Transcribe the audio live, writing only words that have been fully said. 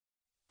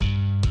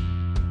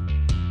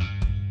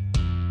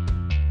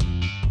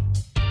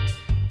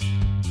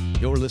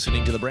You're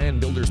listening to the Brand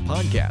Builders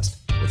Podcast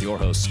with your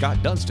hosts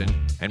Scott Dunston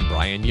and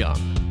Brian Young.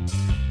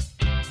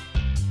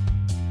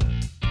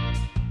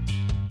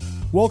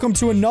 Welcome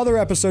to another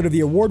episode of the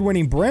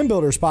award-winning Brand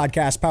Builders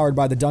Podcast powered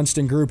by the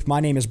Dunston Group. My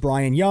name is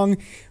Brian Young.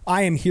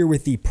 I am here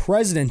with the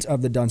president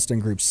of the Dunston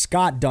Group,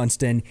 Scott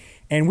Dunston,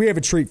 and we have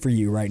a treat for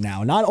you right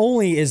now. Not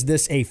only is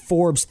this a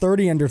Forbes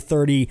 30 Under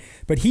 30,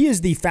 but he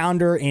is the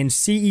founder and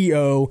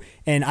CEO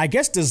and I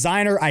guess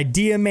designer,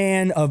 idea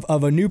man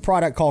of a new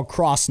product called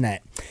CrossNet.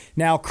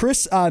 Now,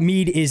 Chris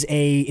Mead is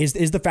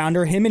the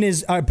founder. Him and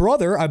his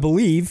brother, I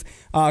believe,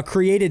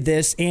 created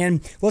this.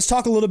 And let's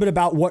talk a little bit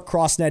about what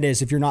CrossNet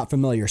is if you're not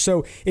familiar.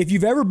 So if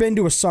you've ever been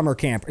to a summer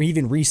camp or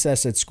even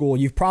recess at school,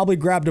 you've probably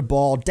grabbed a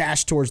ball,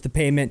 dashed towards the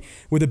pavement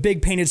with a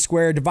big painted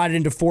square divided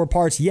into 4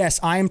 parts. Yes,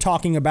 I am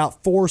talking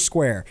about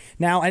Foursquare.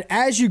 Now,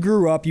 as you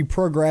grew up, you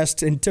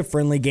progressed into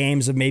friendly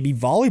games of maybe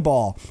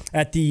volleyball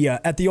at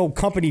the old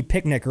company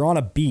picnic or on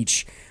a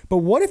beach. But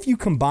what if you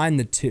combine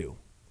the two?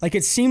 Like,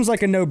 it seems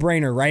like a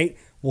no-brainer, right?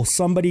 Well,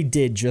 somebody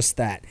did just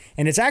that.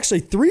 And it's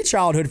actually 3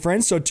 childhood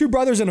friends, so 2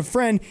 brothers and a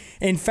friend,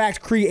 in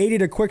fact,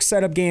 created a quick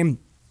setup game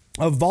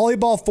of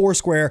volleyball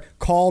Foursquare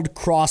called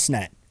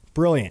CrossNet.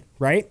 Brilliant,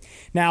 right?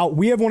 Now,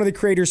 we have one of the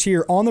creators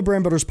here on the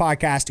Brand Builders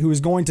Podcast who is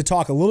going to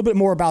talk a little bit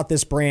more about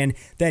this brand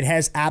that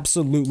has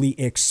absolutely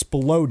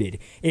exploded.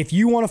 If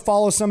you want to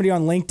follow somebody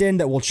on LinkedIn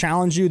that will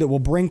challenge you, that will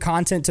bring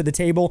content to the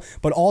table,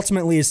 but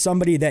ultimately is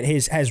somebody that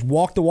has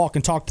walked the walk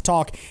and talked the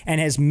talk and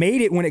has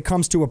made it when it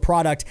comes to a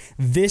product,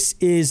 this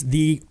is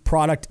the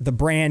product, the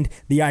brand,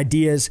 the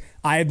ideas.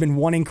 I have been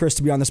wanting Chris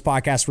to be on this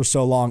podcast for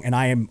so long, and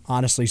I am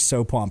honestly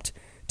so pumped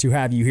to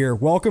have you here.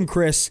 Welcome,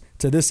 Chris,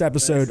 to this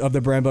episode of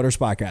the Brand Builders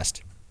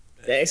Podcast.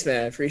 Thanks,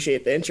 man. I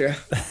appreciate the intro.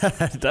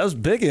 That was a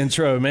big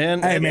intro,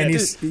 man. Hey, man,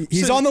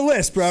 he's on the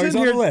list, bro. He's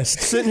on the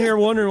list. Sitting here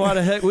wondering why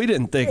the heck we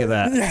didn't think of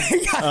that.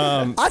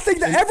 I think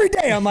that every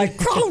day. I'm like,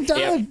 oh,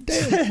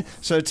 damn.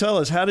 So tell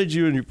us, how did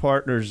you and your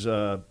partners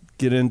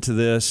get into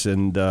this,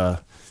 and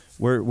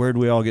where did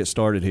we all get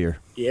started here?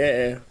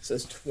 Yeah, so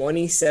it's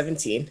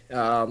 2017.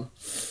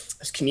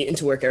 I was commuting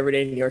to work every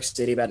day in New York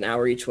City, about an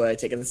hour each way,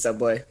 taking the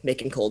subway,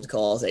 making cold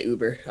calls at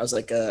Uber. I was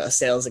like a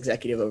sales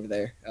executive over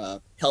there,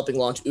 helping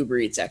launch Uber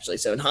Eats, actually.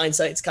 So in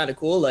hindsight, it's kind of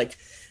cool. Like,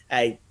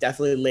 I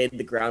definitely laid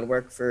the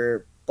groundwork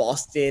for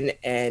Boston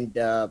and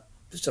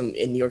some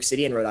in New York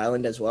City and Rhode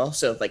Island as well.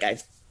 So like, I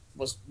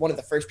was one of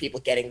the first people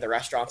getting the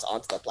restaurants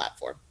onto the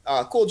platform.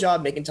 Cool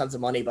job, making tons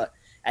of money, but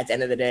at the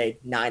end of the day,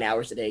 9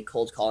 hours a day,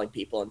 cold calling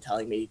people and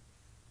telling me,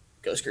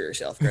 go screw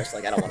yourself, Chris.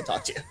 Like, I don't want to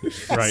talk to you.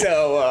 Right.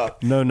 So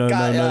no.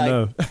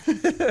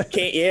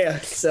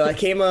 So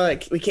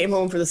we came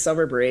home for the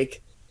summer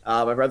break.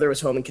 My brother was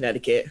home in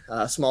Connecticut,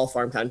 small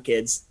farm town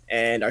kids,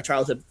 and our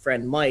childhood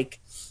friend Mike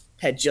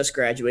had just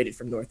graduated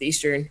from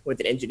Northeastern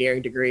with an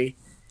engineering degree.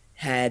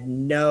 Had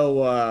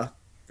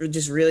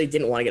just really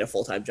didn't want to get a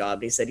full-time job.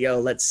 And he said, "Yo,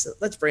 let's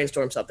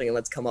brainstorm something and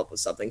let's come up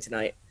with something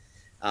tonight."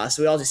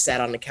 So we all just sat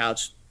on the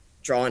couch,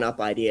 drawing up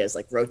ideas.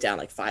 Like, wrote down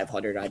like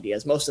 500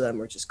 ideas. Most of them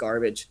were just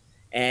garbage.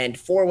 And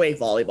 4-way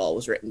volleyball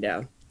was written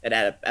down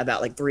at about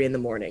like 3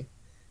 a.m.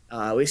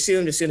 We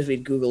assumed as soon as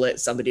we'd Google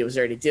it, somebody was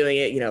already doing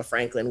it. You know,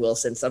 Franklin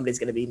Wilson, somebody's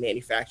going to be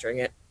manufacturing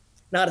it.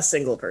 Not a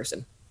single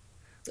person.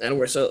 And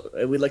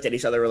we looked at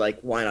each other. We're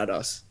like, why not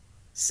us?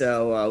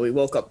 So we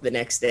woke up the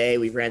next day.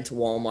 We ran to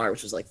Walmart,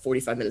 which was like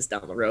 45 minutes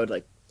down the road.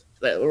 Like,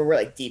 we're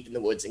like deep in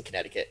the woods in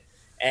Connecticut.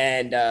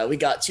 And we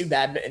got 2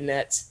 badminton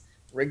nets,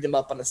 rigged them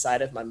up on the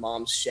side of my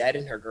mom's shed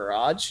in her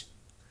garage.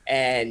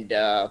 And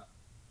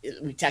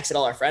we texted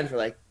all our friends. We're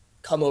like,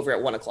 come over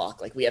at 1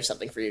 o'clock. Like, we have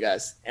something for you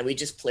guys. And we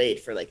just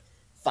played for like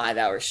 5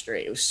 hours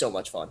straight. It was so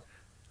much fun.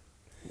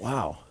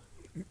 Wow.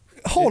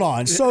 Hold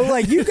on. So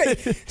like you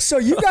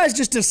guys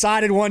just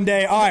decided one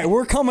day, all right,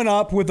 we're coming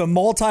up with a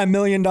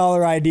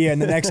multi-million-dollar idea in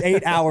the next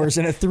 8 hours,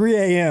 and at 3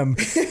 a.m.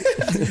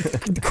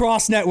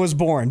 CrossNet was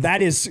born.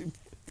 That is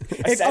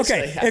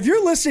if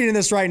you're listening to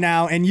this right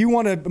now and you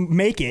want to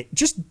make it,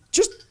 just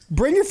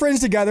bring your friends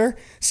together,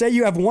 say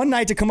you have one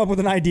night to come up with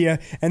an idea,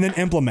 and then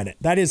implement it.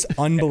 That is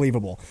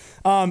unbelievable.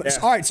 All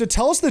right, so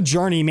tell us the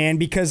journey, man,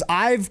 because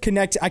I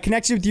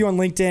connected with you on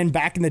LinkedIn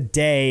back in the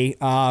day,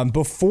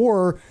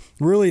 before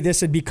really this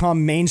had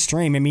become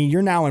mainstream. I mean,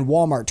 you're now in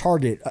Walmart,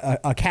 Target,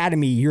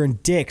 Academy, you're in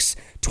Dick's,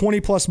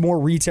 20 plus more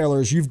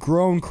retailers. You've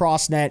grown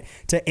CrossNet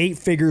to 8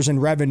 figures in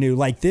revenue.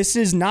 Like, this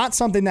is not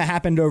something that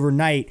happened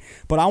overnight,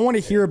 but I want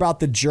to hear about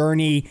the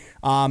journey.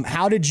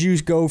 How did you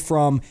go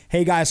from,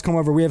 hey guys, come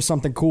over, we have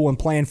something cool and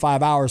play in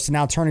 5 hours, to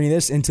now turning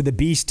this into the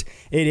beast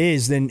it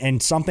is,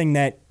 and something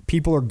that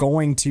people are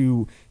going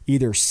to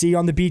either see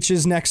on the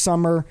beaches next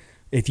summer.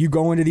 If you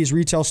go into these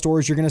retail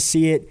stores, you're going to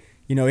see it.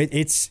 You know,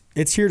 it's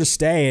here to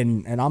stay,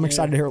 and I'm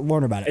excited to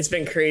learn about it. It's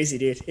been crazy,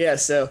 dude. Yeah,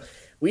 so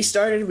we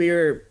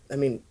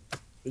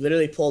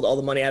literally pulled all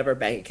the money out of our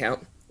bank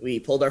account. We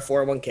pulled our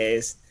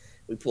 401ks.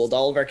 We pulled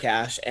all of our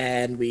cash,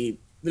 and we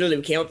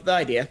came up with the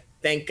idea.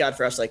 Thank God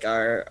for us, like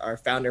our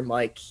founder,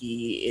 Mike,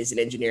 he is an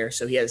engineer,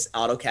 so he has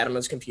AutoCAD on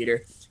his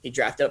computer. He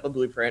drafted up a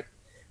blueprint.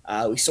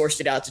 We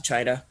sourced it out to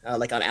China,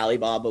 like on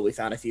Alibaba. We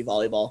found a few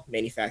volleyball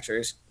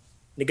manufacturers.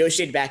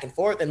 negotiated back and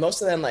forth. And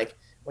most of them, like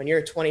when you're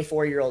a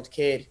 24-year-old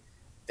kid,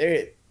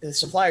 the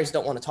suppliers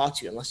don't want to talk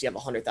to you unless you have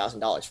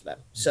 $100,000 for them.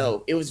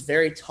 So it was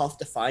very tough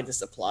to find a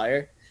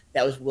supplier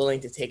that was willing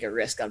to take a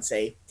risk on,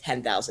 say,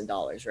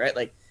 $10,000, right?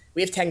 Like,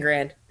 we have 10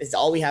 grand. It's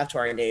all we have to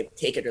our name.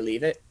 Take it or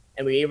leave it.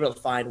 And we were able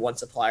to find one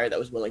supplier that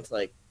was willing to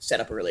like set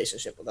up a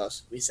relationship with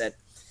us. We said,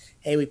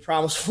 hey, we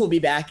promise we'll be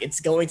back. It's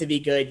going to be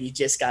good. You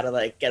just got to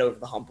like get over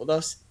the hump with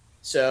us.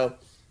 So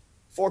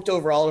forked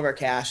over all of our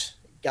cash,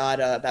 got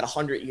about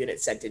 100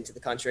 units sent into the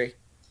country.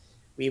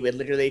 We would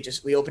literally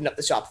we opened up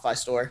the Shopify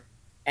store.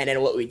 And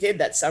then what we did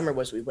that summer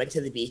was we went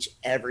to the beach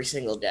every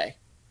single day.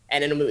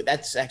 And then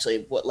that's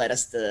actually what led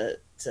us to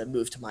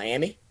move to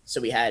Miami.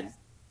 So we had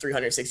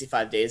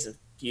 365 days of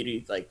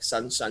beauty, like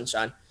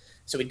sunshine.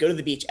 So we'd go to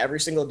the beach every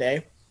single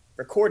day,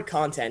 record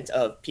content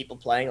of people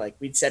playing. Like,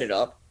 we'd set it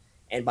up.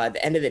 And by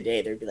the end of the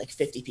day, there'd be like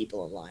 50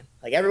 people in line.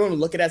 Like, everyone would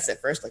look at us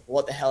at first, like,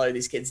 what the hell are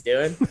these kids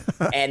doing?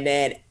 And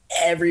then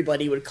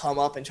everybody would come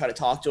up and try to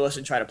talk to us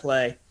and try to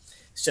play.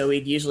 So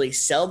we'd usually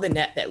sell the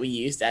net that we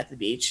used at the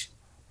beach.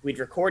 We'd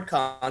record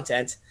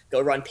content, go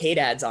run paid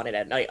ads on it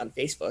at night on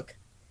Facebook.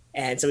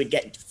 And so we'd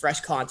get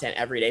fresh content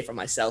every day from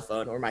my cell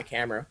phone or my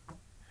camera.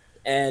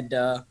 And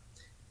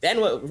then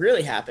what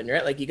really happened,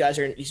 right? Like,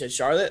 you said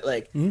Charlotte,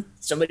 like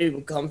somebody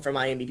would come from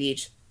Miami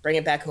Beach, bring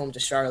it back home to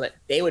Charlotte.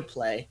 They would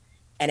play.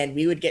 And then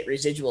we would get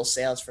residual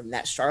sales from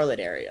that Charlotte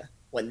area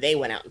when they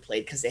went out and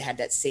played because they had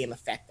that same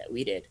effect that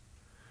we did.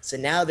 So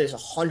now there's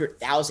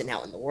 100,000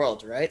 out in the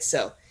world, right?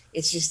 So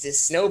it's just this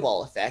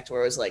snowball effect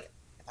where it was like,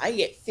 if I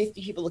get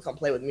 50 people to come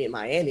play with me in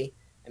Miami,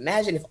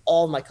 imagine if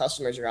all of my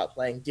customers are out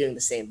playing doing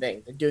the same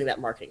thing. They're doing that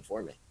marketing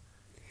for me.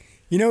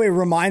 You know, it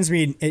reminds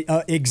me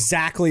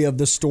exactly of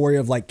the story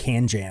of like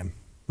Can Jam,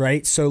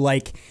 right? So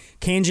like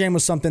Can Jam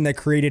was something that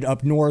created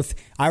up north.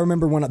 I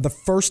remember when the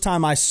first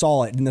time I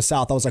saw it in the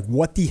South, I was like,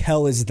 what the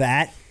hell is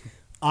that?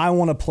 I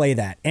want to play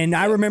that. And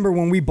I remember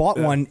when we bought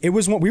one, we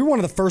were one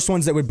of the first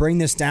ones that would bring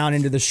this down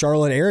into the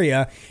Charlotte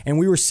area. And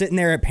we were sitting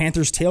there at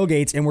Panthers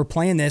tailgates and we're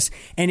playing this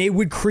and it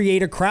would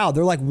create a crowd.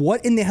 They're like,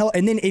 what in the hell?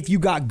 And then if you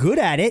got good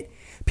at it,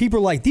 people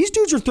are like, these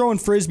dudes are throwing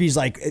Frisbees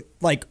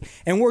like,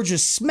 and we're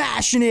just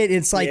smashing it.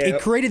 It's like, It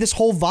created this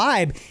whole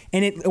vibe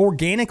and it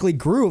organically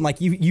grew. And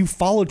like you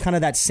followed kind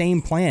of that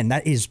same plan.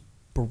 That is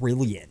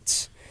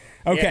brilliant.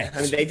 Okay. Yeah,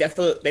 I mean,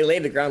 they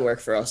laid the groundwork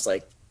for us.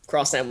 Like,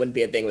 CrossNet wouldn't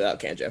be a thing without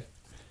Can Jam.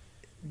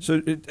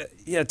 So,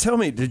 tell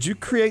me, did you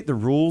create the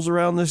rules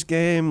around this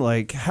game?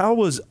 Like, how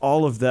was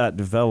all of that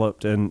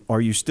developed, and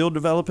are you still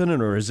developing it,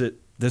 or is it,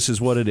 this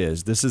is what it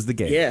is, this is the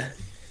game? Yeah.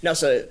 No,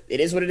 so it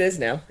is what it is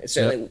now. It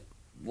certainly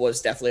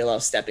was definitely a lot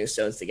of stepping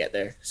stones to get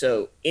there.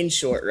 So, in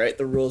short, right,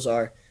 the rules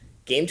are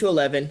game to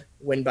 11,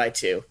 win by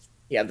 2.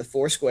 You have the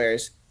 4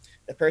 squares.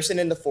 The person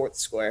in the 4th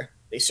square,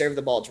 they serve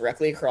the ball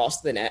directly across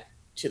the net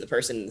to the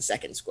person in the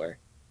 2nd square.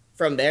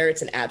 From there,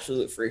 it's an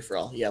absolute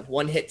free-for-all. You have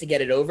 1 hit to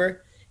get it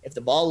over. If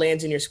the ball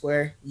lands in your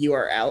square, you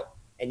are out,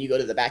 and you go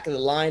to the back of the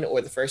line or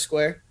the first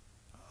square.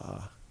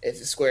 If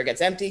the square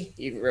gets empty,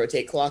 you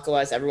rotate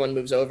clockwise, everyone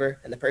moves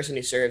over, and the person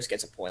who serves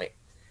gets a point.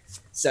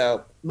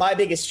 So my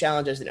biggest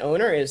challenge as an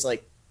owner is,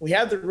 like, we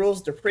have the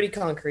rules. They're pretty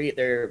concrete.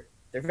 They're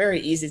very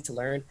easy to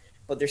learn,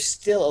 but there's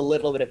still a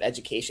little bit of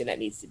education that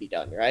needs to be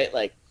done, right?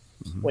 Like,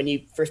 when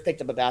you first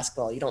picked up a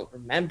basketball, you don't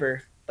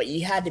remember, but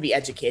you had to be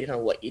educated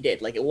on what you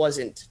did. Like, it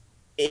wasn't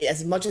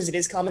as much as it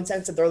is common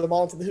sense to throw the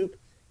ball into the hoop.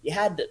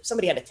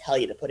 Somebody had to tell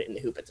you to put it in the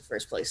hoop at the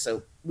first place.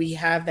 So we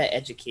have that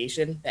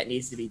education that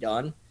needs to be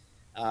done,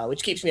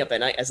 which keeps me up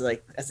at night as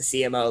the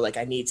CMO. Like,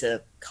 I need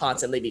to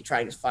constantly be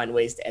trying to find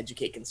ways to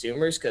educate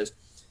consumers, because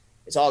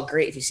it's all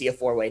great if you see a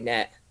 4-way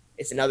net.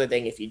 It's another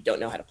thing if you don't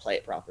know how to play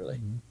it properly.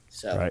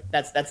 So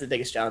that's the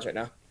biggest challenge right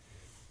now.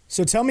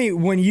 So tell me,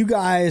 when you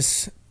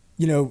guys,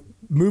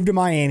 moved to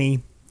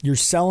Miami, you're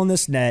selling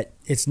this net,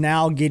 it's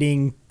now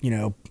getting,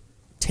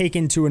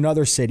 taken to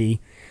another city.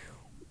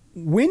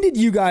 When did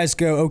you guys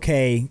go,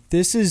 okay,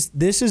 this is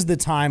the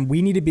time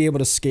we need to be able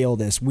to scale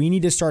this. We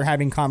need to start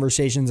having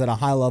conversations at a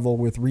high level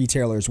with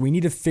retailers. We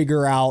need to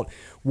figure out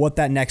what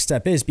that next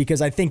step is, because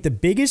I think the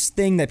biggest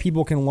thing that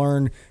people can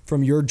learn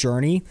from your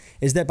journey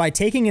is that by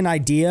taking an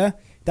idea,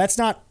 that's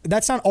not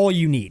all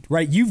you need,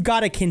 right? You've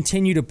got to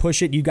continue to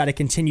push it. You've got to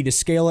continue to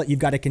scale it. You've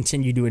got to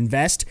continue to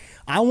invest.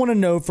 I want to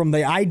know, from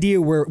the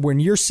idea where when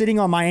you're sitting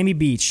on Miami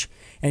Beach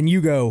and you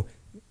go,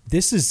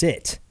 this is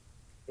it,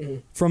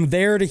 from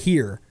there to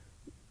here,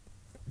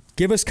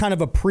 give us kind of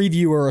a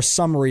preview or a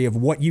summary of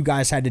what you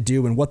guys had to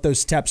do and what those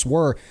steps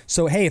were.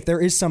 So, hey, if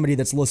there is somebody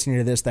that's listening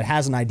to this that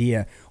has an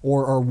idea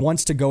or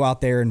wants to go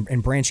out there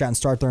and branch out and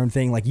start their own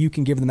thing, like, you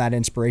can give them that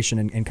inspiration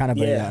and kind of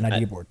an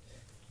idea board.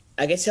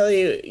 I can tell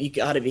you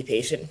got to be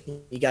patient.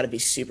 You got to be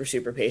super,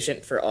 super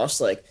patient. For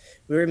us, like,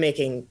 we were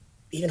making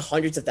even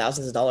hundreds of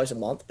thousands of dollars a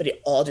month, but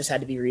it all just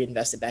had to be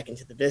reinvested back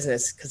into the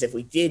business. Because if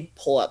we did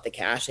pull out the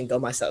cash and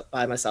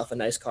buy myself a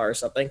nice car or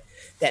something,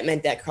 that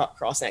meant that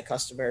CrossNet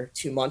customer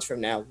 2 months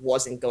from now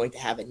wasn't going to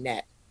have a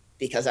net,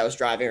 because I was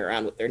driving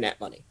around with their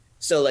net money.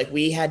 So, like,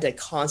 we had to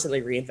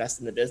constantly reinvest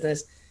in the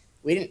business.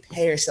 We didn't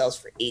pay ourselves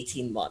for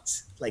 18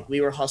 months. Like,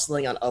 we were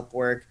hustling on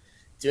Upwork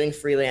doing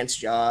freelance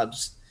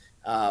jobs.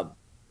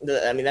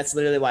 That's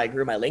literally why I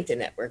grew my LinkedIn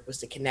network, was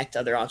to connect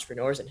other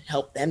entrepreneurs and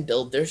help them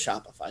build their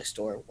Shopify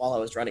store while I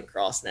was running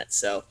CrossNet.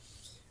 So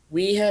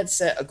we had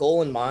set a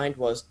goal in mind,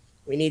 was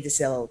we need to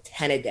sell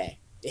 10 a day.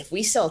 If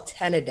we sell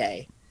 10 a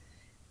day,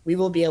 we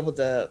will be able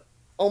to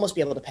almost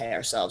be able to pay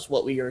ourselves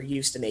what we were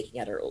used to making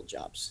at our old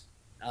jobs.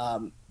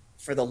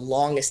 For the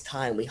longest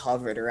time, we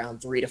hovered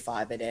around 3 to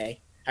 5 a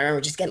day. I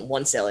remember just getting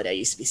one sale a day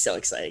used to be so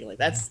exciting. Like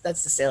that's the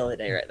sale of the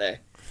day right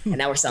there. And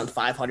now we're selling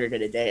 500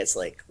 in a day. It's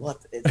like,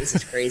 what? This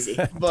is crazy.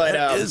 But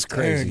that is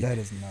crazy. Dude, that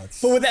is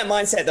nuts. But with that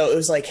mindset, though, it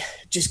was like,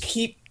 just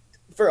keep.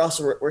 For us,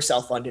 we're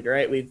self-funded,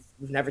 right? We've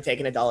never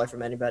taken a dollar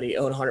from anybody.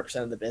 Own 100%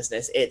 of the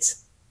business.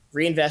 It's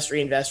reinvest.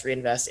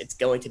 It's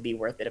going to be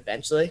worth it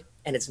eventually.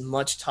 And it's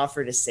much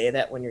tougher to say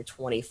that when you're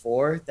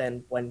 24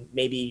 than when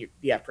maybe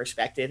you have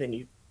perspective and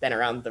you've been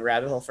around the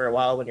rabbit hole for a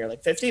while when you're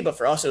like 50. But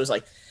for us, it was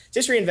like,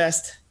 just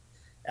reinvest.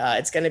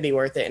 It's going to be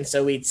worth it. And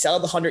so we'd sell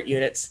the 100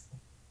 units.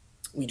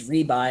 We'd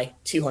rebuy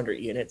 200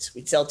 units.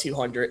 We'd sell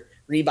 200,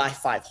 rebuy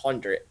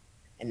 500.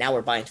 And now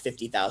we're buying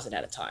 50,000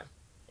 at a time.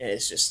 And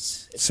it's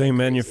just same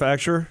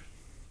manufacturer.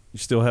 You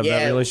still have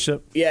that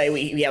relationship? Yeah,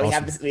 we Awesome.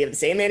 have the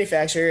same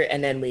manufacturer,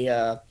 and then we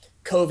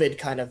COVID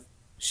kind of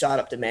shot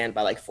up demand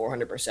by like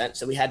 400%.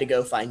 So we had to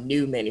go find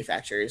new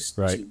manufacturers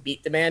to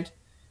beat demand.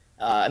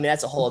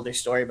 That's a whole other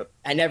story, but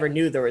I never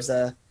knew there was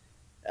a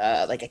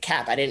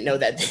cap. I didn't know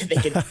that they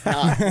could not.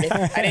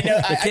 I didn't know.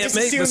 I Can't just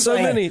make assumed so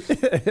many.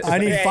 I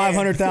need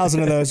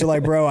 500,000 of those. You're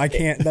like, bro, I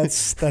can't.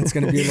 That's going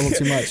to be a little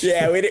too much.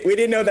 Yeah, we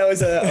didn't know that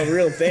was a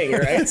real thing,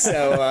 right?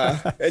 So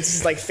it's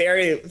just like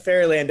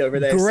fairyland over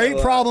there. Great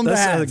problem to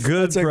have. That's a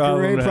good That's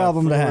problem. Great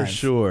problem to have. For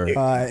sure. And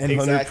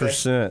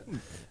 100%.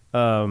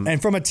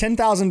 And from a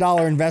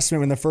 $10,000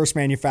 investment in the first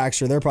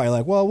manufacturer, they're probably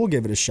like, well, we'll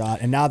give it a shot.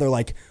 And now they're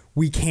like,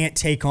 we can't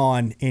take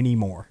on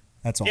anymore.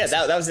 That's awesome.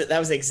 Yeah, that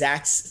was the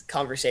exact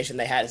conversation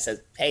they had. It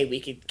said, hey,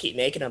 we could keep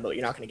making them, but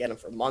you're not going to get them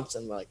for months.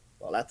 And we're like,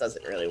 well, that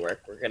doesn't really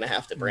work. We're going to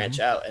have to branch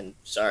out, and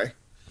sorry.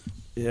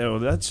 Yeah, well,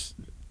 that's,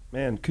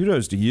 man,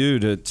 kudos to you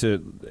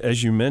to,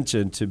 as you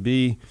mentioned, to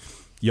be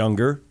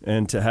younger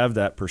and to have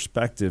that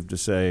perspective to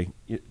say,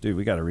 dude,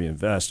 we got to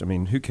reinvest. I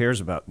mean, who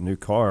cares about a new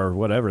car or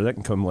whatever? That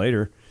can come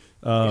later.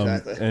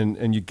 Exactly.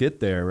 And you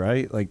get there,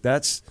 right? Like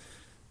that's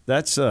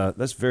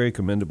very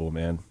commendable,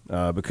 man.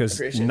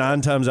 Because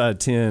 9 times out of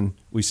 10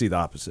 we see the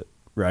opposite,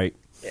 right?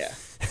 Yeah.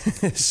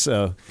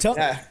 So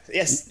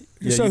yes.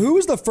 So who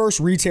was the first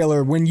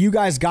retailer when you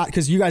guys got,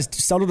 because you guys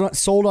sold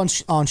on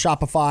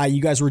Shopify, you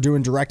guys were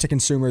doing direct to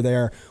consumer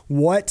there.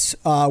 What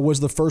was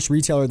the first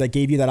retailer that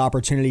gave you that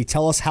opportunity?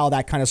 Tell us how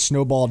that kind of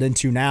snowballed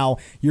into now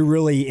you're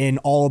really in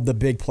all of the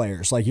big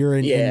players. Like you're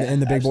in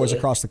the big boys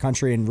across the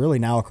country and really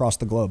now across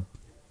the globe.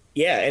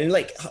 Yeah, and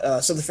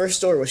so the first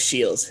store was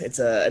Shields. It's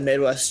a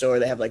Midwest store.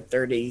 They have like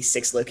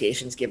 36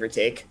 locations, give or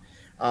take.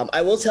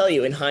 I will tell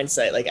you, in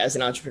hindsight, like as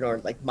an entrepreneur,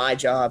 like my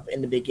job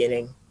in the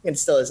beginning, and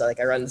still is,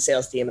 like I run the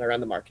sales team and I run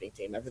the marketing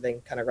team.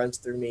 Everything kind of runs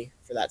through me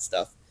for that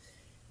stuff.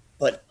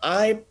 But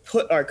I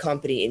put our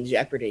company in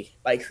jeopardy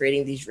by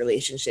creating these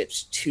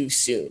relationships too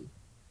soon.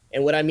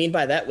 And what I mean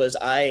by that was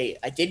I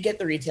did get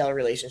the retailer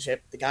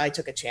relationship. The guy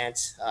took a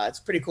chance. It's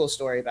a pretty cool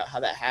story about how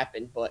that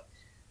happened. But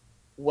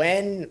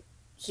when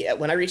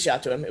I reached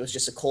out to him, it was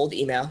just a cold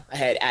email. I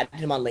had added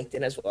him on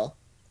LinkedIn as well.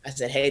 I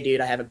said, hey,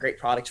 dude, I have a great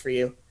product for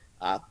you.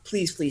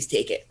 Please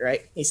take it,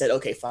 right? He said,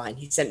 okay, fine.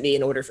 He sent me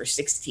an order for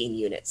 16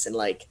 units. And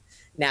like,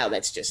 now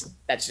that's just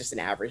an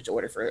average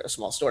order for a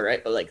small store,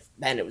 right? But like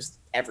then it was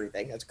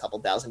everything. It was a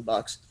couple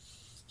 $1,000.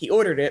 He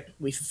ordered it.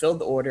 We fulfilled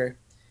the order.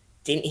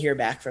 Didn't hear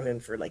back from him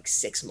for like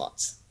 6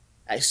 months.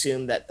 I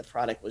assumed that the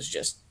product was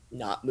just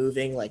not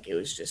moving. Like it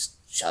was just,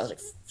 I was like,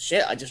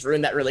 shit, I just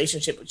ruined that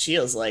relationship with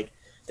Shields. Like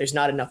there's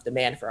not enough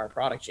demand for our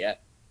product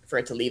yet for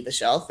it to leave the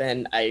shelf.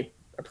 And I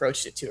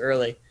approached it too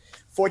early.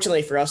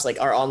 Fortunately for us, like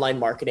our online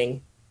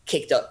marketing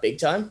kicked up big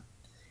time.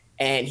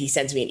 And he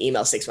sends me an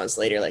email 6 months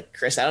later, like,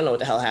 Chris, I don't know what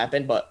the hell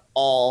happened, but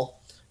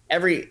all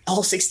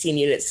 16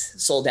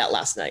 units sold out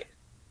last night.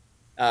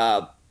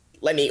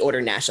 Let me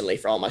order nationally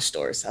for all my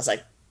stores. I was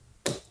like,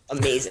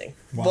 amazing.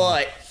 Wow.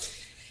 But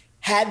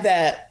had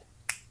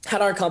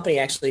our company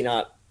actually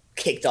not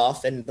kicked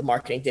off and the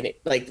marketing didn't,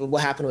 like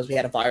what happened was we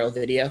had a viral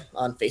video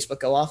on Facebook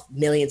go off,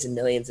 millions and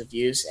millions of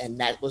views. And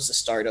that was the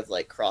start of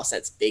like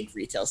CrossNet's big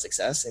retail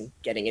success and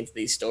getting into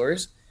these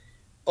stores.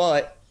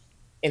 But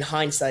in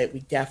hindsight,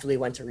 we definitely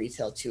went to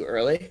retail too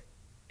early.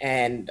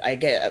 And I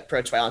get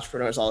approached by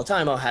entrepreneurs all the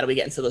time. Oh, how do we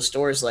get into those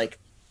stores? Like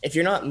if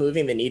you're not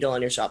moving the needle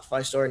on your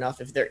Shopify store enough,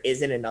 if there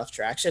isn't enough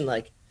traction,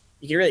 like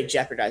you can really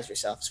jeopardize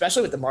yourself,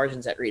 especially with the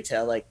margins at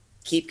retail. Like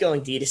keep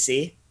going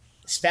D2C,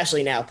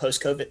 especially now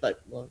post-COVID, like,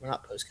 well, we're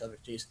not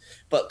post-COVID, geez,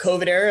 but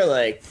COVID era,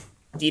 like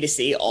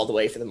D2C all the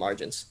way for the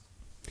margins.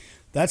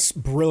 That's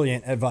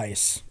brilliant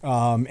advice.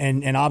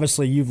 And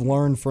obviously you've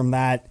learned from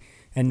that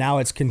and now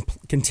it's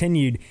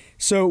continued.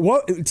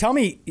 So tell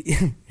me,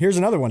 here's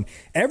another one.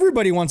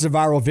 Everybody wants a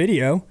viral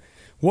video.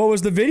 What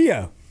was the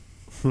video?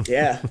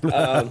 Yeah.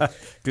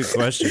 Good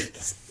question.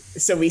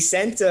 So we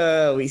sent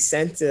the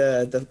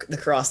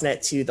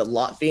CrossNet to the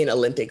Latvian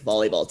Olympic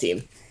volleyball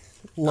team.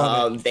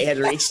 They had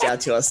reached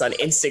out to us on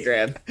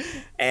Instagram,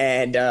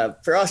 and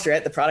for us,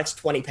 right, the product's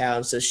 20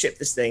 pounds. So ship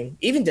this thing,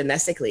 even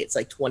domestically, it's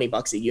like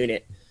 $20 a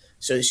unit.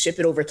 So to ship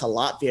it over to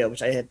Latvia,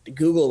 which I had to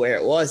Google where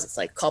it was, it's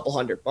like a couple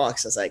 $100. I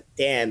was like,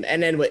 damn.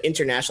 And then with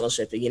international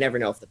shipping, you never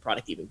know if the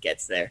product even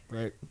gets there,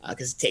 right?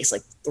 Because it takes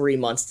like 3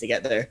 months to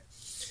get there.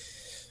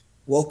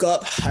 Woke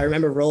up, I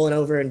remember rolling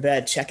over in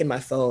bed, checking my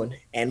phone,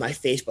 and my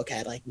Facebook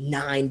had like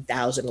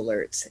 9,000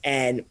 alerts.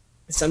 And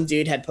some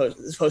dude had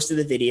posted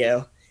the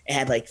video. It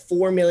had like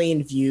 4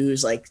 million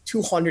views, like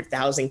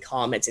 200,000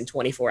 comments in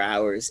 24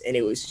 hours. And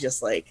it was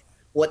just like,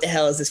 what the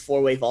hell is this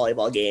 4-way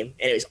volleyball game?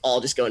 And it was all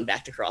just going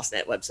back to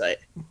CrossNet website.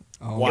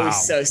 Oh, wow. It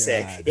was so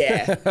sick.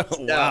 Yeah.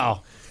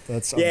 Wow.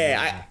 That's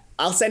yeah.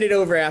 I'll send it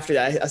over after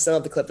that. I still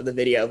have the clip of the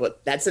video,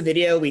 but that's the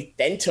video we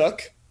then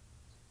took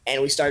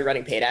and we started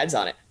running paid ads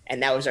on it.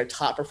 And that was our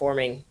top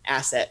performing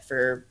asset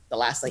for the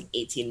last like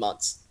 18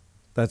 months.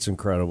 That's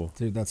incredible.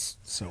 Dude, that's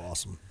so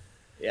awesome.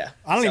 Yeah.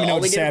 I don't even know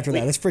what to say after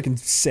that. That's freaking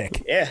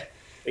sick. Yeah.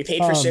 We paid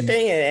for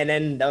shipping and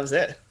then that was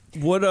it.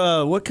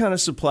 What kind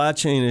of supply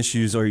chain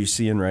issues are you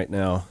seeing right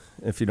now,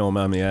 if you don't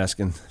mind me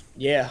asking?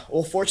 Yeah.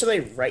 Well, fortunately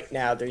right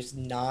now there's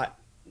not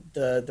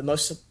the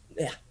most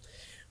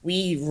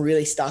we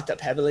really stocked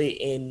up heavily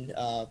in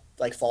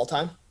like fall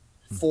time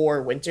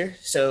for winter.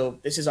 So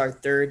this is our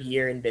 3rd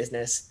year in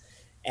business.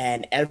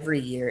 And every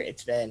year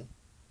it's been,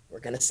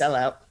 we're going to sell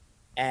out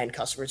and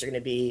customers are going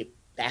to be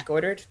back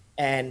ordered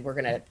and we're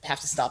going to have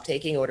to stop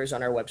taking orders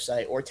on our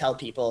website or tell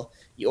people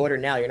you order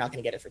now, you're not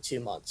going to get it for 2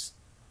 months.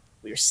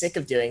 We were sick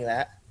of doing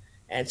that.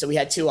 And so we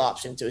had 2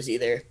 options. It was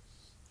either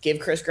give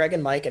Chris, Greg,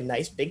 and Mike a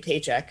nice big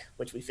paycheck,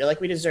 which we feel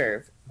like we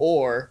deserve,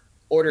 or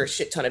order a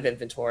shit ton of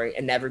inventory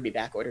and never be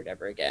back ordered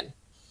ever again.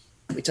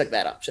 We took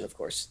that option, of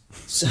course.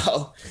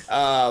 So,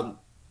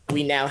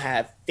 we now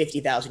have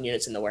 50,000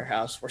 units in the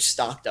warehouse. We're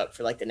stocked up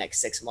for like the next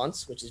 6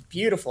 months, which is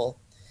beautiful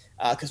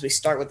because we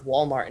start with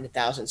Walmart in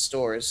 1,000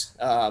 stores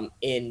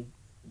in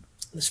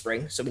the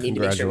spring. So we need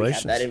to make sure we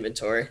have that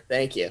inventory.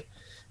 Thank you.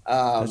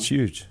 That's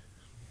huge.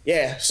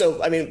 Yeah.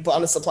 So, I mean, but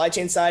on the supply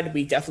chain side,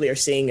 we definitely are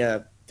seeing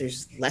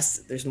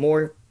there's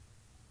more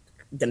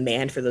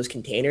demand for those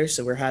containers.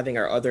 So we're having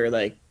our other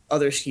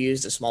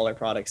SKUs, the smaller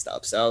products, the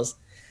upsells.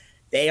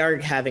 They are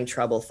having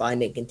trouble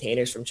finding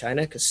containers from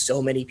China because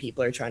so many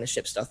people are trying to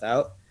ship stuff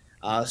out.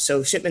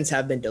 So shipments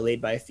have been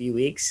delayed by a few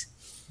weeks.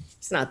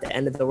 It's not the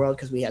end of the world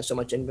because we have so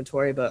much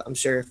inventory, but I'm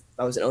sure if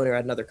I was an owner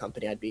at another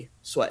company, I'd be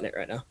sweating it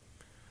right now.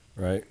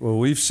 Right. Well,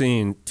 we've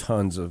seen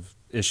tons of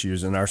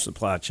issues in our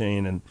supply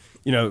chain, and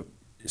it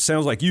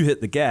sounds like you hit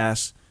the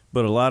gas,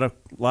 but a lot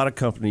of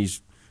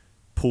companies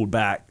pulled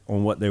back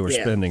on what they were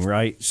spending,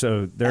 right?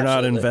 So they're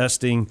not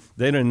investing.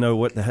 They didn't know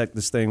what the heck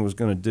this thing was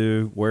going to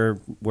do, where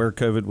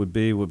COVID would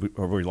be,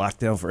 or we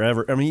locked down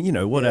forever. I mean,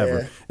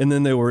 whatever. Yeah. And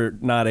then they were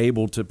not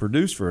able to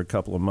produce for a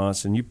couple of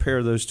months. And you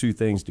pair those two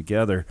things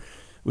together,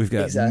 we've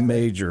got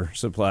major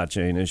supply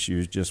chain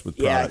issues just with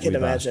product. Yeah, I can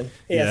imagine.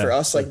 Yeah, for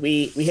us, like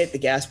we hit the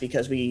gas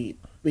because we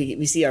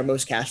see our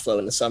most cash flow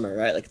in the summer,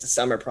 right? Like it's a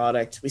summer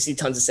product. We see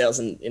tons of sales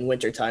in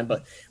winter time,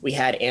 but we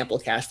had ample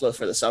cash flow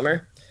for the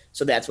summer.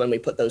 So that's when we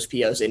put those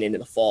POs into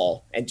the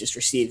fall and just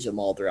received them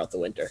all throughout the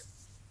winter.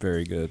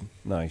 Very good.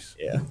 Nice.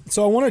 Yeah.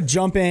 So I want to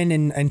jump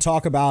in and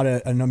talk about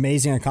an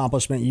amazing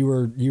accomplishment. You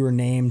were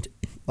named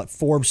like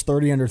Forbes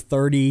 30 under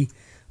 30,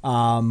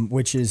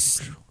 which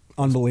is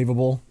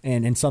unbelievable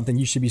and something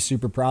you should be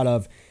super proud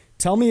of.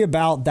 Tell me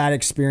about that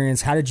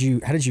experience. How did you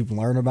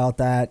learn about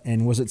that?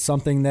 And was it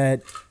something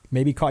that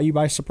maybe caught you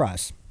by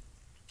surprise?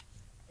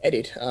 Hey,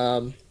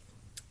 dude.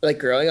 Like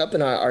growing up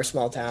in our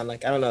small town,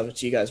 like I don't know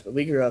about you guys, but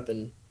we grew up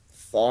in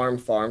farm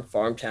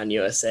town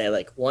USA,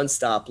 like one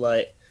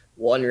stoplight,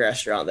 one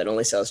restaurant that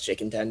only sells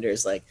chicken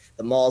tenders, like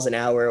the mall's an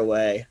hour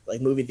away, like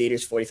movie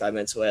theaters 45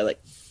 minutes away.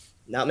 Like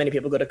not many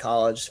people go to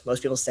college.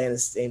 Most people stay in the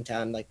same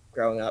town, like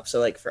growing up. So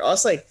like for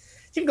us, like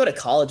to even go to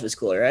college was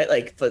cool, right?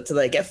 Like, but to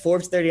like get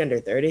Forbes 30 under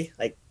 30,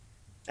 like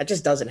that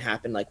just doesn't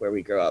happen like where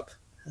we grew up.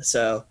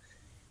 So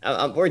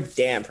we're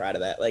damn proud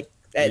of that. Like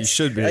you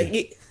should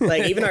be.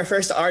 Like even our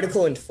first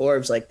article in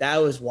Forbes, like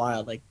that was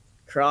wild. Like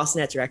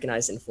CrossNet's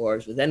recognized in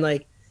Forbes, but then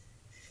like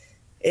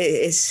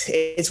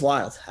it's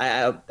wild.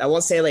 I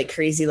won't say like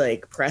crazy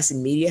like press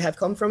and media have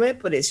come from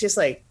it, but it's just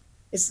like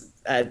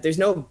there's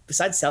no,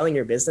 besides selling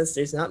your business,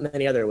 there's not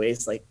many other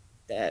ways like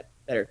that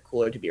are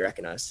cooler to be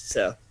recognized.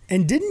 So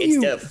and didn't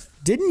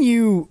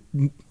you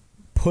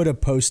put a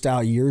post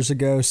out years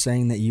ago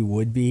saying that you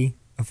would be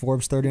a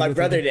Forbes 30? My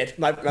brother did.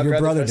 My brother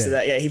posted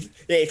that. Yeah,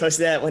 he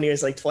posted that when he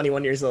was like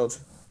 21 years old.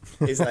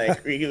 He's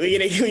like, we're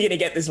gonna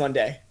get this one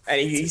day, and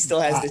he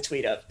still has the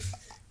tweet up.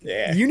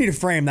 Yeah, you need to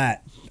frame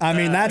that. I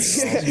mean, that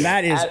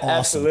is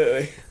awesome.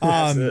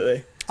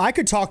 Absolutely. I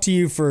could talk to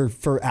you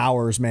for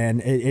hours, man.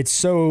 It's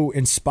so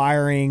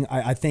inspiring.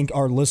 I think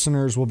our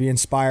listeners will be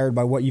inspired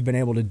by what you've been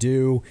able to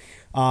do.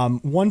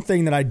 One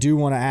thing that I do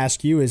want to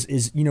ask you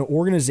is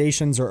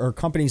organizations or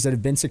companies that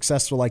have been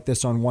successful like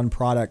this on one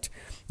product,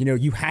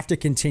 you have to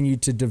continue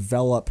to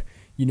develop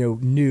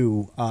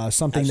new,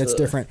 something that's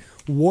different.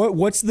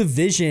 What's the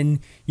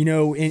vision,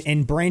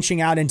 in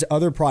branching out into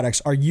other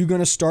products? Are you going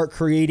to start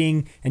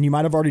creating, and you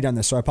might have already done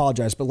this, so I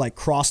apologize, but like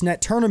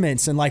CrossNet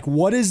tournaments, and like,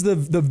 what is the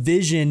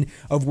vision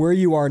of where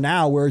you are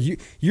now, where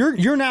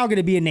you're now going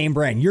to be a name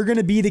brand? You're going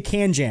to be the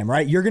Can Jam,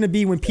 right? You're going to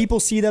be, when people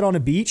see that on a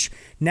beach,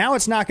 now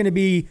it's not going to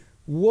be,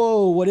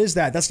 whoa, what is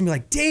that? That's going to be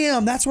like,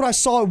 damn, that's what I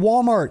saw at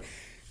Walmart.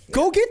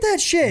 Go get that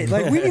shit.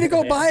 Like, we need to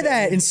go buy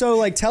that. And so,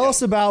 like, tell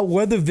us about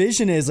what the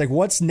vision is. Like,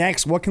 what's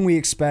next? What can we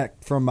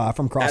expect from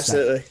CrossNet?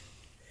 Absolutely.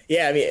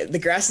 Yeah, I mean, the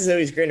grass is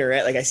always greener,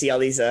 right? Like, I see all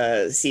these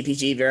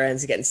CPG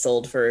brands getting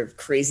sold for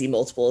crazy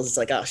multiples. It's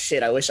like, oh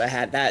shit, I wish I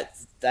had that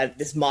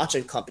this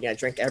matcha company I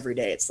drink every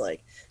day. It's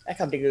like, that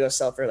company could go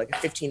sell for like a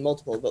 15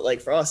 multiple. But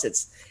like, for us,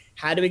 it's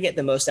how do we get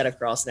the most out of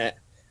CrossNet?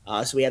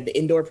 So we have the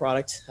indoor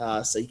product,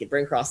 so you can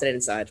bring CrossNet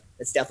inside.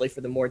 It's definitely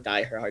for the more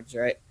diehards,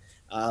 right?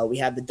 We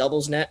have the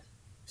doubles net.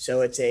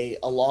 So it's a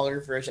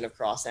longer version of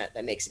CrossNet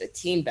that makes it a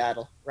team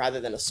battle rather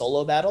than a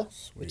solo battle,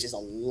 which is a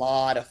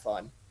lot of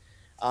fun.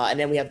 And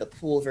then we have the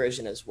pool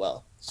version as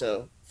well.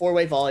 So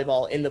 4-way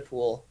volleyball in the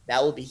pool,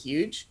 that will be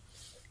huge.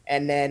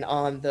 And then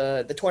on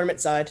the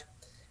tournament side,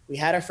 we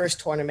had our first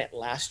tournament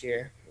last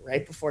year,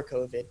 right before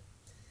COVID.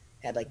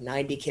 Had like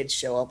 90 kids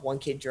show up. One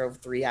kid drove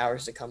 3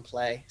 hours to come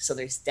play. So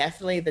there's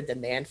definitely the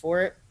demand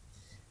for it.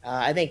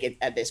 I think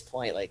at this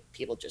point, like,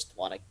 people just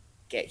want to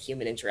get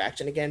human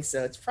interaction again.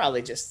 So it's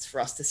probably just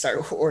for us to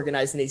start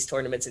organizing these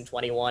tournaments in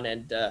 21,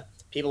 and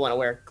people want to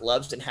wear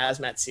gloves and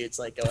hazmat suits,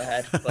 like, go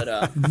ahead. But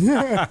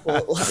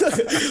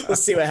we'll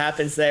see what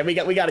happens there. We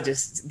got to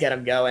just get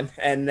them going.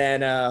 And then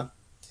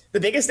the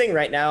biggest thing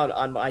right now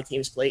on my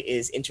team's plate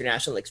is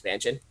international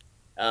expansion.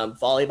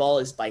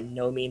 Volleyball is by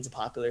no means a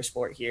popular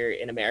sport here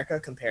in America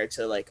compared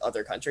to like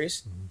other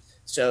countries. Mm-hmm.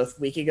 So if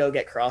we could go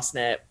get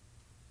CrossNet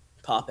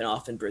popping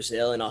off in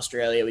Brazil and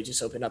Australia, we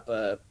just opened up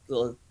a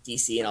little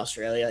DC in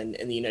Australia and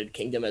in the United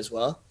Kingdom as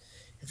well.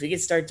 If we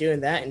could start doing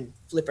that and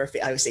flip our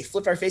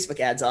Facebook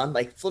ads on,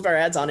 like flip our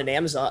ads on in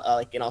Amazon,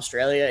 like in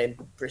Australia and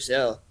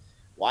Brazil,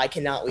 why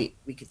cannot we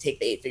could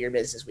take the 8-figure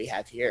business we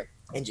have here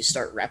and just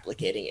start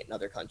replicating it in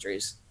other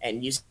countries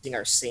and using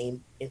our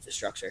same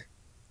infrastructure.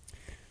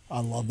 I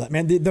love that,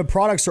 man. The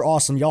products are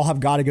awesome. Y'all have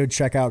got to go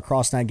check out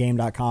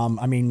CrossNetGame.com.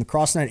 I mean, the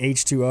CrossNet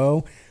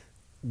H2O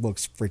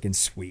looks freaking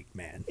sweet,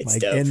 man. It's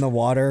like dope. In the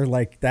water,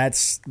 like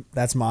that's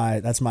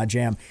my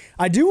jam.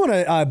 I do want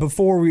to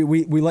before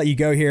we let you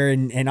go here,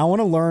 and I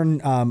want to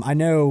learn. I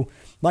know,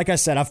 like I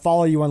said, I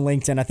follow you on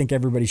LinkedIn. I think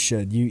everybody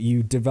should.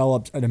 You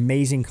developed an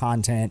amazing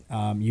content.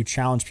 You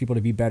challenge people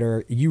to be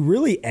better. You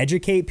really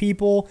educate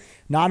people,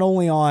 not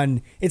only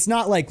on, it's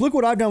not like, look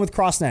what I've done with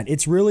CrossNet.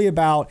 It's really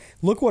about,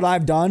 look what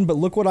I've done, but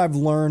look what I've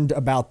learned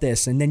about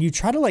this. And then you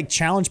try to like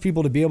challenge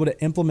people to be able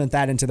to implement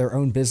that into their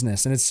own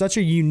business. And it's such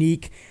a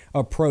unique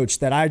approach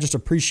that I just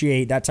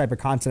appreciate that type of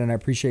content, and I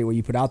appreciate what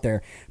you put out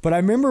there. But I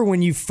remember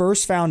when you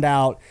first found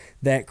out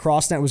that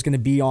CrossNet was going to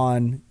be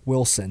on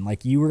Wilson,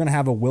 like you were going to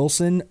have a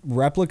Wilson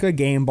replica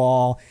game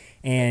ball,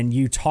 and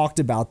you talked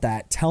about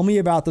that. Tell me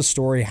about the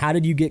story. How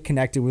did you get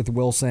connected with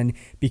Wilson?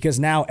 Because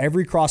now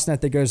every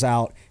CrossNet that goes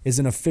out is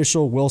an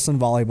official Wilson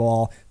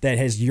volleyball that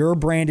has your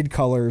branded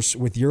colors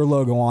with your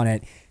logo on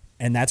it,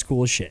 and that's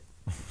cool as shit.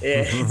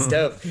 Yeah, it's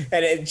dope.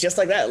 And just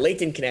like that,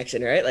 LinkedIn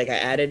connection, right? Like I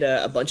added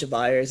a bunch of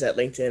buyers at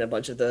LinkedIn, a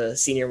bunch of the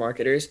senior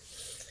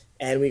marketers,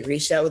 and we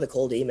reached out with a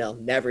cold email,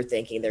 never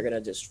thinking they're going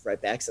to just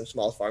write back some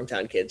small farm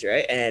town kids,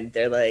 right? And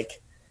they're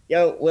like,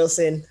 yo,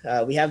 Wilson,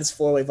 we have this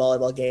 4-way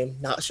volleyball game.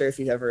 Not sure if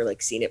you've ever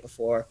like seen it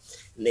before.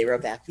 And they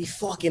wrote back, we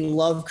fucking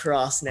love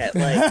CrossNet.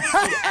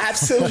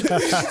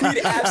 Like,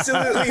 we'd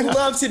absolutely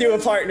love to do a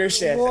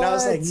partnership. What? And I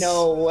was like,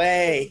 no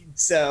way.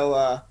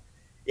 So,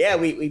 yeah,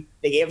 they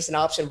gave us an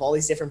option of all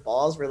these different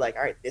balls. We're like,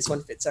 all right, this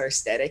one fits our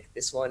aesthetic.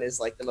 This one is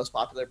like the most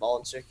popular ball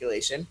in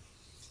circulation.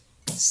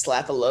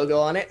 Slap a logo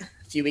on it.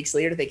 A few weeks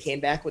later, they came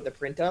back with the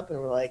print up, and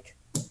we're like,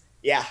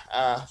 yeah,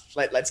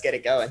 let's get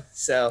it going.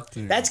 So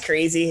that's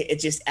crazy. It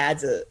just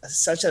adds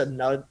such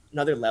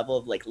another level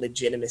of like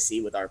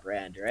legitimacy with our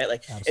brand, right?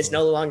 Like Absolutely. It's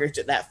no longer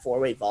that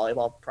 4-way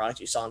volleyball product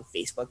you saw on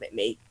Facebook that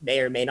may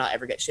or may not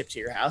ever get shipped to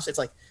your house. It's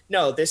like,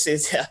 no, this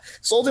is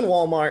sold in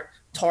Walmart,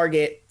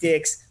 Target,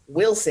 Dick's,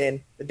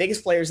 Wilson. The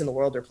biggest players in the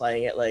world are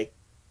playing it. Like,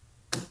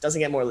 it doesn't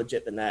get more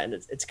legit than that, and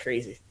it's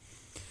crazy.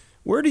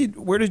 Where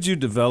did you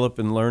develop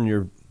and learn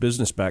your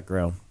business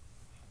background?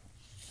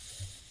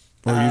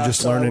 Or are you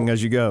just learning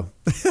as you go?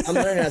 I'm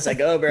learning as I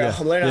go, bro. Yeah.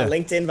 I'm learning on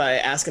LinkedIn by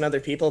asking other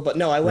people. But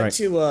no, I went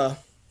to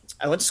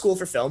school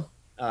for film.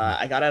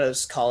 I got out of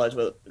college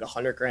with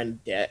 $100,000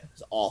 debt. It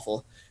was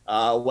awful.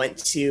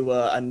 Went to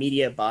a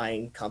media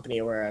buying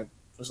company where I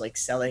was like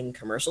selling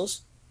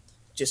commercials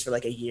just for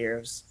like a year.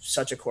 It was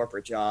such a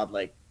corporate job.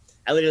 Like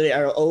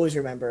I always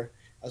remember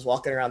I was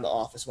walking around the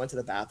office, went to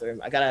the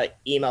bathroom. I got an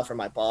email from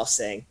my boss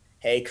saying,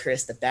 "Hey,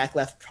 Chris, the back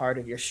left part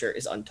of your shirt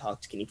is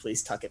untucked. Can you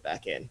please tuck it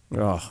back in?"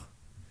 Oh.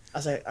 I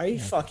was like, are you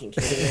fucking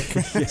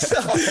kidding me?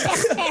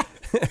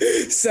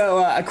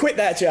 So I quit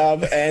that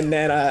job, and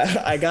then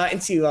I got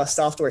into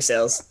software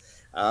sales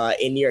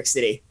in New York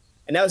City.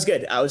 And that was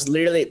good. I was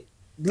literally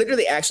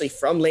literally actually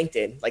from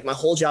LinkedIn. Like my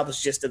whole job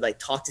was just to like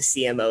talk to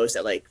CMOs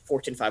at like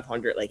Fortune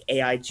 500, like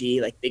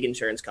AIG, like big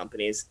insurance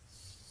companies,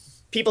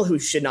 people who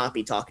should not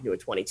be talking to a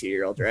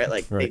 22-year-old, right?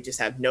 Like they just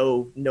have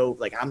no,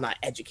 like I'm not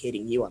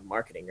educating you on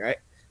marketing, right?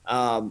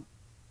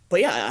 But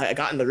yeah, I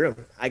got in the room.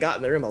 I got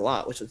in the room a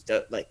lot, which was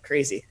like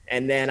crazy.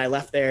 And then I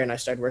left there and I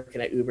started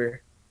working at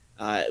Uber,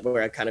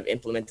 where I kind of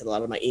implemented a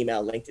lot of my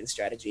email LinkedIn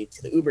strategy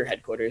to the Uber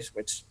headquarters,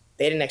 which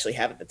they didn't actually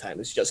have at the time. It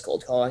was just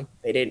cold calling.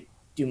 They didn't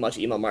do much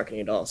email marketing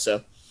at all.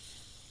 So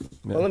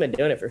I've only been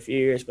doing it for a few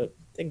years, but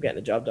I think I'm getting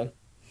the job done.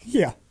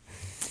 Yeah.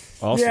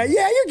 Awesome. Yeah,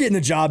 you're getting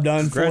the job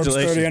done. Forbes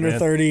 30 under man.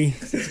 30,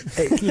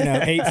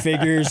 8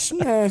 figures.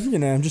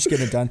 I'm just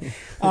getting it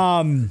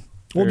done.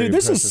 Well, dude,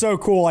 this is so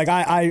cool. Like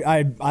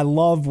I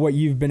love what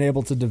you've been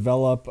able to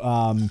develop.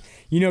 Kind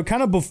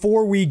of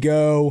before we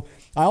go,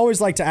 I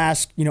always like to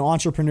ask,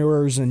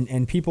 entrepreneurs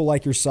and people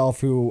like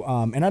yourself who,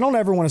 and I don't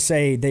ever want to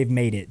say they've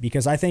made it,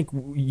 because I think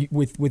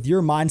with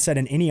your mindset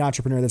and any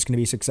entrepreneur that's going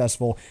to be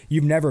successful,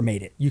 you've never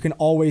made it. You can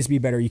always be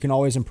better. You can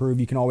always improve.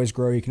 You can always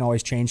grow. You can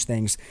always change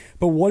things.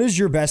 But what is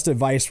your best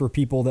advice for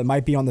people that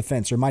might be on the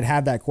fence or might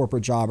have that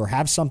corporate job or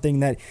have something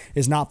that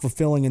is not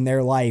fulfilling in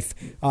their life,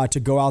 to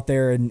go out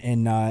there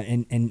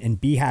and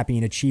be happy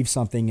and achieve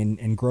something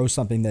and grow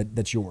something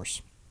that's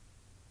yours?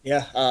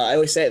 Yeah, I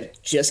always say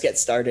just get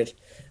started.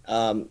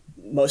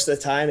 Most of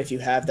the time, if you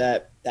have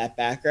that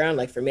background,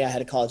 like for me, I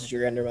had a college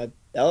degree under my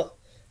belt.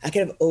 I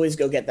could always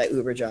go get that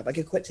Uber job. I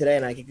could quit today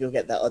and I could go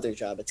get that other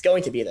job. It's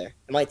going to be there.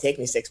 It might take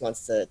me 6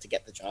 months to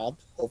get the job.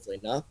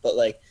 Hopefully not. But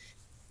like,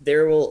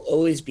 there will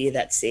always be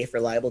that safe,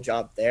 reliable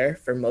job there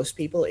for most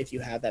people. If you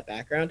have that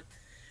background,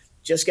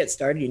 just get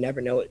started. You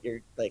never know what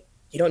you're like.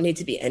 You don't need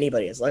to be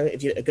anybody. As long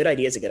as a good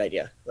idea is a good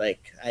idea.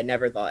 Like I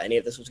never thought any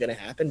of this was going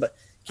to happen, but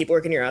keep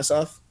working your ass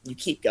off. You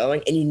keep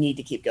going, and you need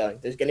to keep going.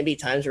 There's going to be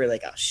times where you're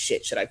like, oh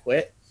shit, should I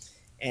quit?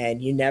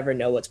 And you never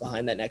know what's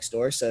behind that next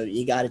door. So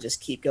you got to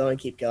just keep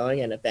going,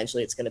 and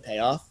eventually it's going to pay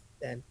off.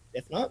 And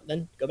if not,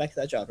 then go back to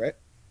that job, right?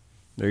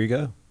 There you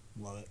go.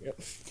 Love it.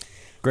 Yep.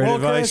 Great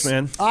advice, Chris,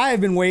 man. I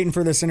have been waiting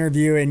for this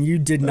interview, and you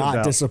did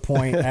not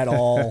disappoint at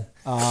all.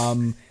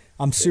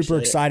 I'm super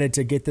excited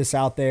to get this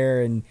out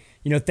there, and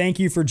thank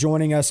you for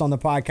joining us on the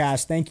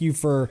podcast. Thank you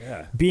for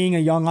being a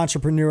young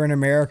entrepreneur in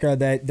America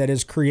that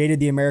has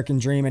created the American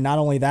dream, and not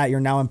only that, you're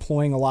now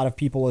employing a lot of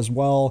people as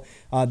well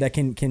that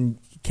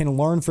can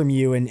learn from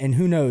you, and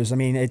who knows? I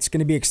mean, it's going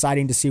to be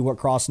exciting to see what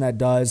CrossNet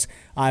does.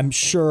 I'm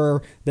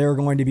sure there are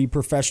going to be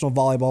professional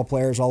volleyball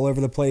players all over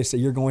the place that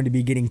you're going to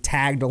be getting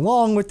tagged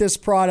along with this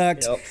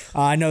product. Yep.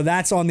 I know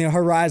that's on the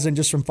horizon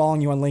just from following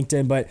you on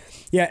LinkedIn. But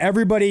yeah,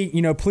 everybody,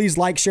 please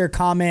like, share,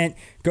 comment.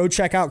 Go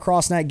check out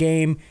CrossNet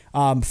Game.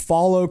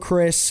 Follow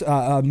Chris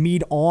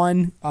Mead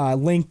on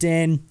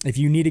LinkedIn. If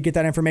you need to get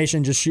that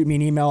information, just shoot me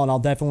an email, and I'll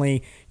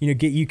definitely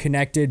get you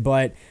connected.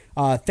 But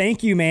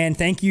thank you, man.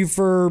 Thank you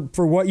for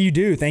what you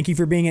do. Thank you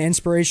for being an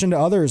inspiration to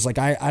others. Like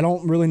I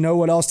don't really know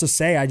what else to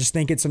say. I just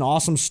think it's an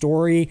awesome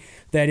story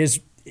that is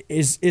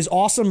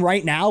awesome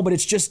right now, but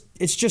it's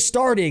just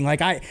starting.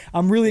 Like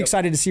I'm really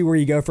excited to see where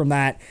you go from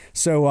that.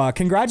 So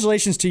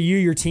congratulations to you,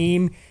 your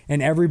team,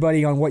 and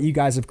everybody on what you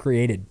guys have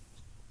created.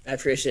 I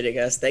appreciate it,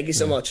 guys. Thank you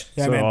so much.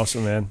 Yeah, so man.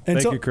 Awesome, man.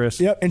 Thank you,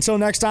 Chris. Yep. Until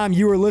next time,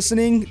 you are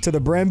listening to the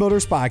Brand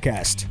Builders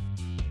Podcast.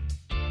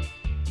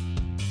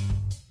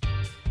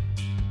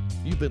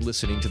 You've been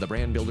listening to the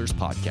Brand Builders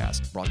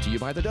Podcast, brought to you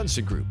by the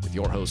Dunston Group with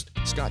your host,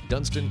 Scott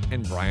Dunston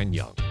and Brian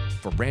Young.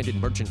 For branded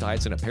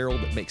merchandise and apparel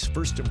that makes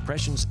first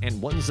impressions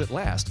and ones that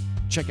last,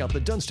 check out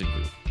the Dunston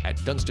Group at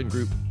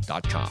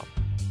dunstongroup.com.